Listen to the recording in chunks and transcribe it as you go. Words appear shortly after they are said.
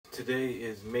Today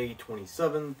is May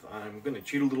 27th. I'm going to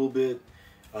cheat a little bit.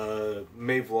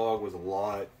 May vlog was a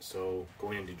lot, so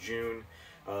going into June.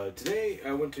 Today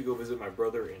I went to go visit my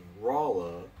brother in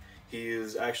Rolla. He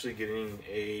is actually getting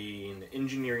an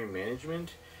engineering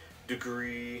management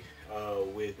degree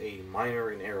with a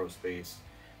minor in aerospace.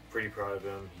 Pretty proud of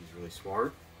him. He's really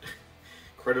smart.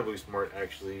 Incredibly smart,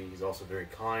 actually. He's also very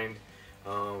kind.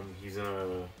 He's in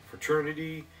a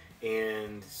fraternity.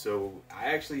 And so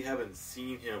I actually haven't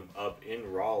seen him up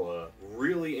in Rolla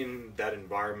really in that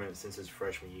environment since his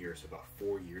freshman year, so about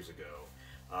 4 years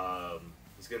ago.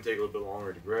 It's going to take a little bit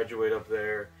longer to graduate up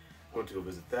there. I went to go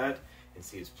visit that and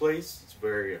see his place. It's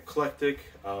very eclectic.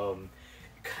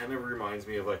 It kind of reminds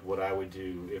me of like what I would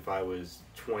do if I was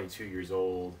 22 years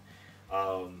old.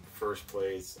 First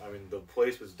place, I mean, the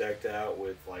place was decked out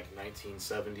with like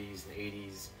 1970s and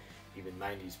 80s, even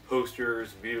 90s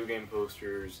posters, video game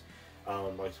posters,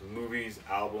 like some movies,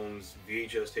 albums,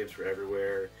 VHS tapes were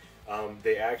everywhere.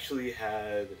 They actually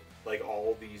had like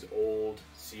all these old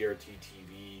CRT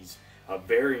TVs,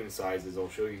 varying sizes. I'll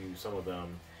show you some of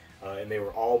them, and they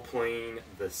were all playing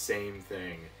the same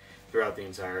thing throughout the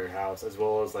entire house, as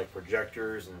well as like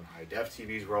projectors and high def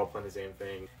TVs were all playing the same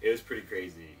thing. It was pretty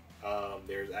crazy.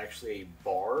 There's actually a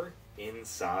bar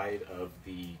inside of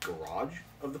the garage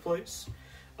of the place.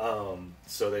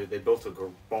 So they built a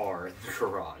bar in the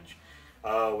garage,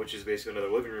 which is basically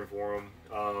another living room for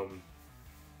him.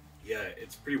 Yeah,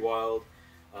 it's pretty wild.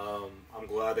 I'm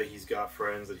glad that he's got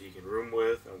friends that he can room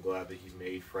with. I'm glad that he's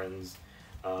made friends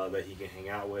that he can hang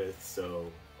out with.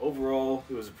 So overall,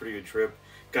 it was a pretty good trip.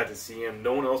 Got to see him.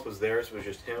 No one else was there, so it was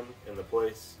just him in the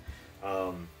place.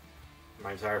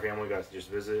 My entire family got to just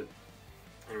visit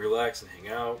and relax and hang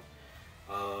out.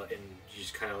 And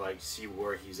just kind of like see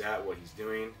where he's at, what he's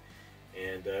doing,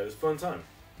 and it was a fun time.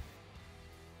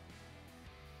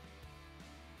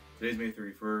 Today's May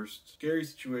 31st. Scary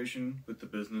situation with the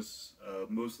business,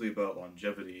 mostly about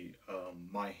longevity.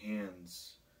 My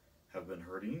hands have been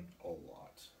hurting a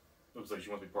lot. Looks like she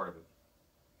wants to be part of it.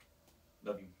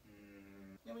 Love you.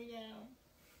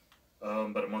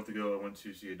 About a month ago, I went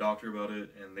to see a doctor about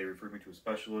it, and they referred me to a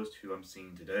specialist who I'm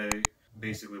seeing today.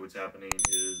 Basically what's happening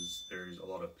is there's a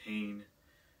lot of pain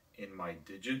in my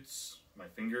digits, my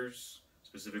fingers,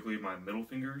 specifically my middle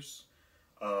fingers,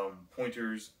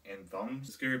 pointers, and thumbs.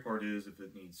 The scary part is if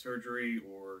it needs surgery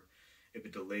or if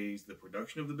it delays the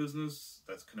production of the business.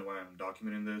 That's kind of why I'm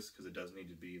documenting this, because it does need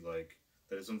to be like,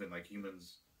 that is something like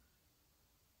humans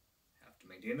have to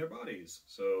maintain their bodies.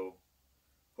 So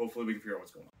hopefully we can figure out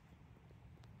what's going on.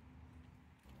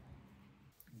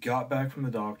 Got back from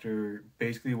the doctor.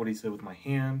 Basically what he said with my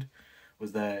hand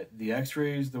was that the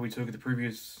x-rays that we took at the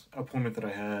previous appointment that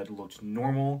I had looked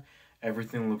normal.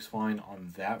 Everything looks fine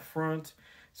on that front.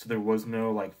 So there was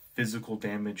no like physical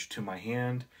damage to my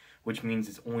hand, which means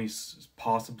it's only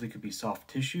possibly could be soft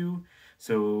tissue.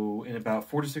 So in about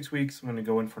 4 to 6 weeks, I'm going to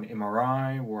go in for an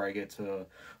MRI where I get to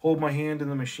hold my hand in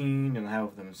the machine and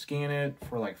have them scan it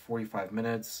for like 45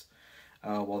 minutes.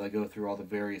 While they go through all the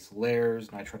various layers,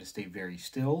 and I try to stay very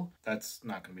still. That's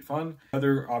not going to be fun.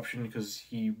 Other option, because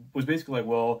he was basically like,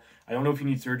 well, I don't know if you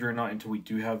need surgery or not until we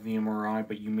do have the MRI,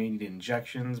 but you may need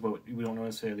injections, but we don't know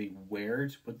necessarily where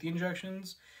to put the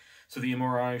injections. So the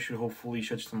MRI should hopefully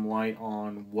shed some light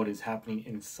on what is happening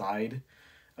inside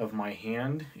of my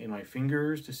hand and my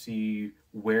fingers to see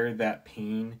where that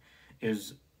pain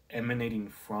is emanating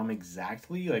from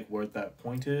exactly, like where that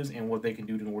point is, and what they can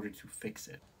do in order to fix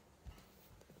it.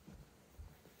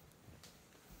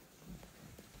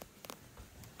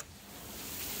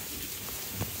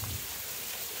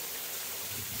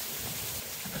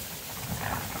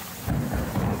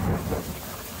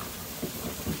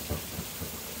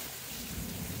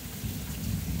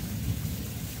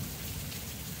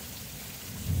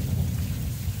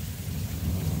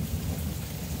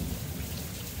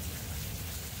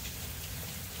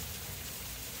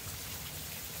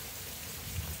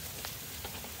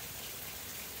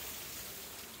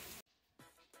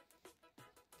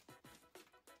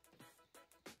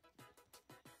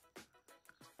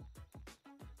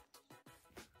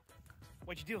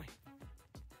 What you doing?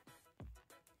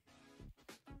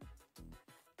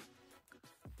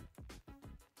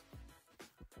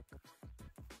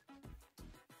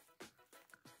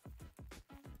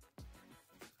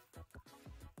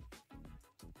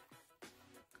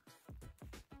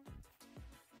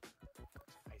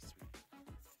 Hi, sweetie.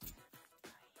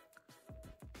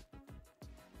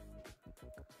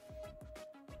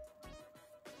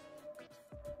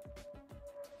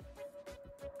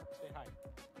 Say hi.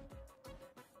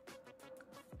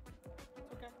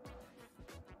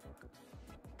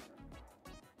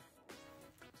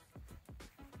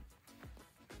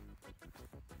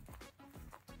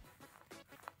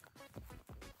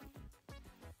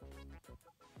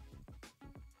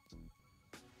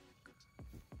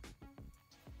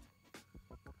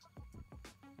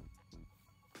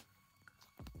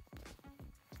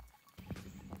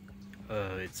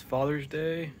 It's Father's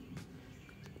Day,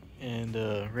 and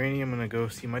Rainy, I'm gonna go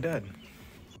see my dad.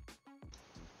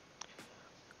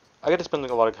 I got to spend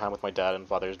a lot of time with my dad on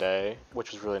Father's Day,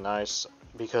 which was really nice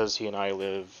because he and I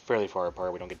live fairly far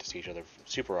apart. We don't get to see each other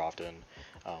super often.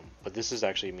 But this is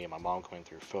actually me and my mom going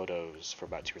through photos for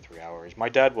about 2 or 3 hours. My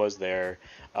dad was there,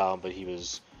 but he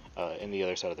was in the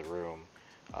other side of the room.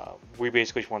 We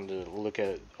basically just wanted to look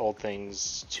at old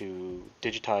things to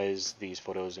digitize these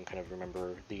photos and kind of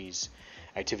remember these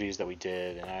activities that we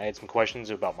did. And I had some questions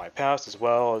about my past as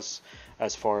well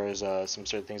as far as some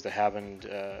certain things that happened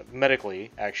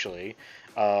medically, actually.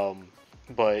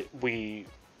 But we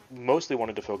mostly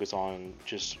wanted to focus on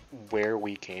just where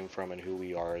we came from and who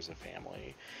we are as a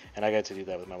family. And I got to do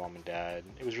that with my mom and dad.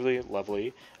 It was really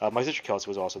lovely. My sister Kelsey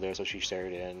was also there, so she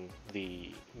shared in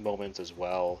the moments as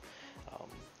well.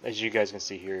 As you guys can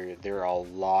see here, there are a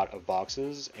lot of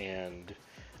boxes, and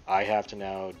I have to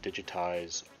now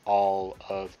digitize all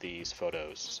of these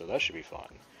photos, so that should be fun.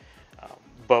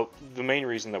 But the main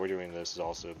reason that we're doing this is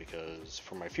also because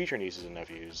for my future nieces and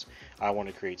nephews, I want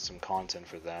to create some content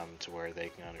for them to where they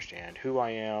can understand who I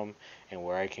am and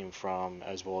where I came from,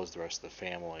 as well as the rest of the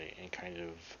family, and kind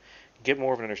of get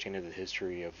more of an understanding of the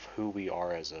history of who we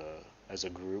are as a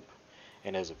group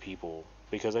and as a people,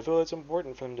 because I feel it's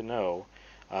important for them to know.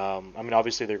 I mean,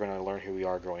 obviously they're going to learn who we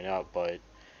are growing up, but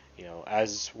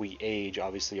as we age,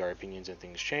 obviously our opinions and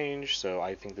things change. So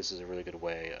I think this is a really good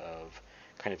way of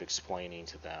kind of explaining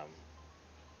to them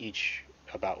each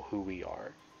about who we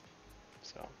are.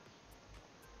 So.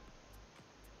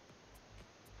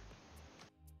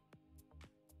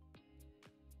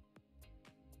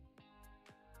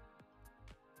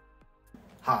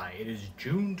 Hi, it is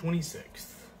June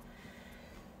 26th.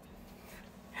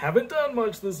 Haven't done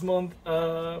much this month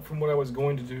from what I was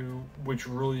going to do, which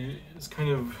really is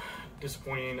kind of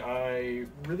disappointing. I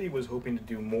really was hoping to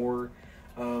do more.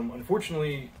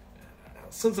 Unfortunately, I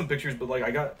sent some pictures, but like I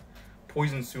got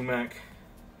poison sumac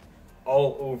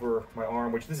all over my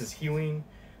arm, which this is healing.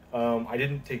 I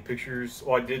didn't take pictures.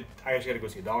 Well, I did. I actually had to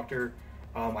go see a doctor.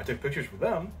 I took pictures for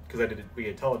them because I did it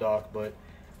via teledoc, but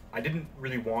I didn't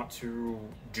really want to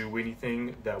do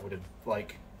anything that would have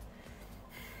like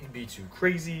be too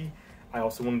crazy. I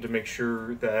also wanted to make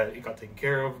sure that it got taken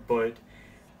care of, but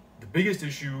the biggest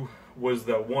issue was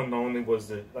that one, not only was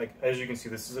it like, as you can see,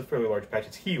 this is a fairly large patch,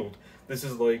 it's healed. This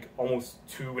is like almost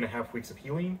 2.5 weeks of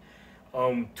healing.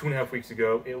 2.5 weeks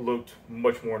ago, it looked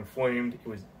much more inflamed. It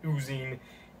was oozing.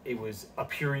 It was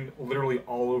appearing literally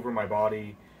all over my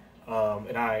body.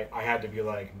 And I had to be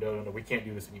like, no, we can't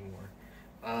do this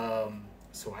anymore.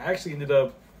 So I actually ended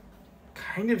up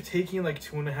kind of taking like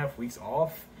 2.5 weeks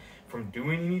off from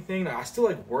doing anything. I still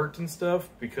like worked and stuff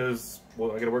because,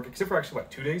 well, I gotta work except for actually like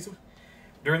 2 days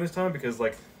during this time because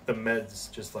like the meds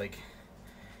just like,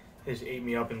 it just ate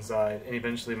me up inside, and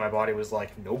eventually my body was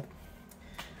like, nope.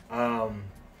 So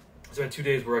I had 2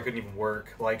 days where I couldn't even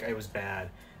work. Like, it was bad.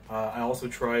 I also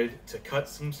tried to cut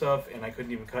some stuff and I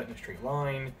couldn't even cut in a straight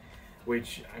line,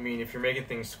 which, I mean, if you're making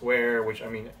things square, which, I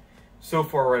mean, so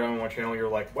far right on my channel, you're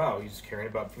like, wow, you're just caring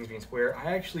about things being square.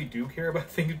 I actually do care about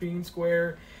things being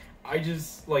square. I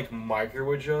just, like,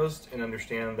 micro adjust and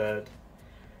understand that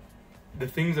the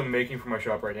things I'm making for my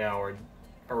shop right now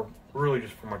are really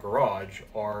just for my garage,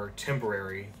 are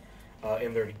temporary,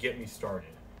 and they're to get me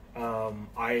started.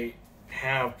 I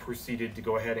have proceeded to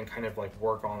go ahead and kind of, like,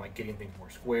 work on, like, getting things more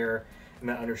square, and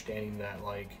that understanding that,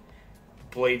 like,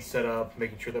 blade setup,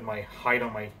 making sure that my height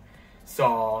on my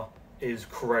saw is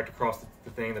correct across the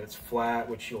thing, that it's flat,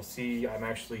 which you'll see I'm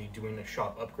actually doing a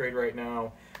shop upgrade right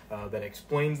now that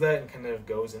explains that and kind of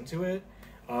goes into it,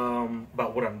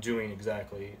 about what I'm doing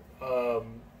exactly. But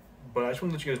I just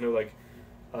want to let you guys know, like,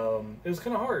 it was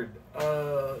kind of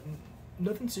hard.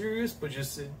 Nothing serious, but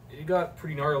just it got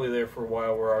pretty gnarly there for a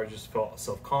while where I just felt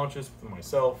self-conscious with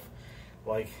myself.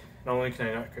 Like, not only can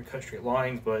I not cut straight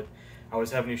lines, but I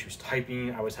was having issues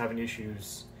typing. I was having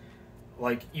issues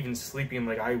like even sleeping.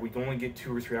 Like, I would only get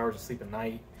 2 or 3 hours of sleep a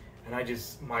night, and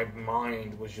my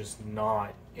mind was just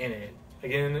not in it.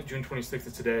 Again, June 26th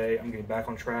is today. I'm getting back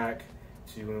on track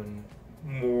to doing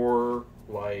more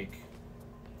like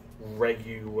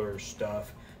regular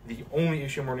stuff. The only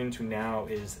issue I'm running into now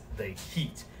is the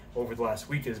heat. Over the last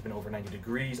week, it has been over 90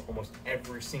 degrees almost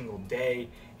every single day,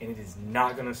 and it is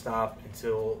not going to stop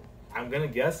until, I'm going to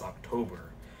guess,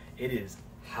 October. It is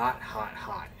hot, hot,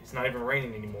 hot. It's not even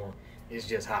raining anymore. It's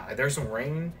just hot. There's some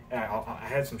rain, and I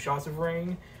had some shots of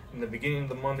rain in the beginning of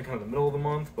the month and kind of the middle of the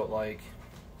month, but like,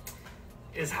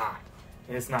 it's hot,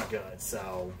 and it's not good.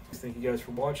 So, thank you guys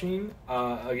for watching.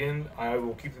 Again, I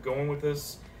will keep going with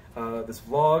this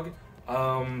vlog.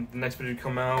 The next video to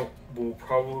come out will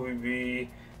probably be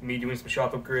me doing some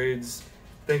shop upgrades.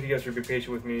 Thank you guys for being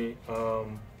patient with me.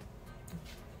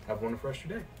 Have a wonderful rest of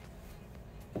your day.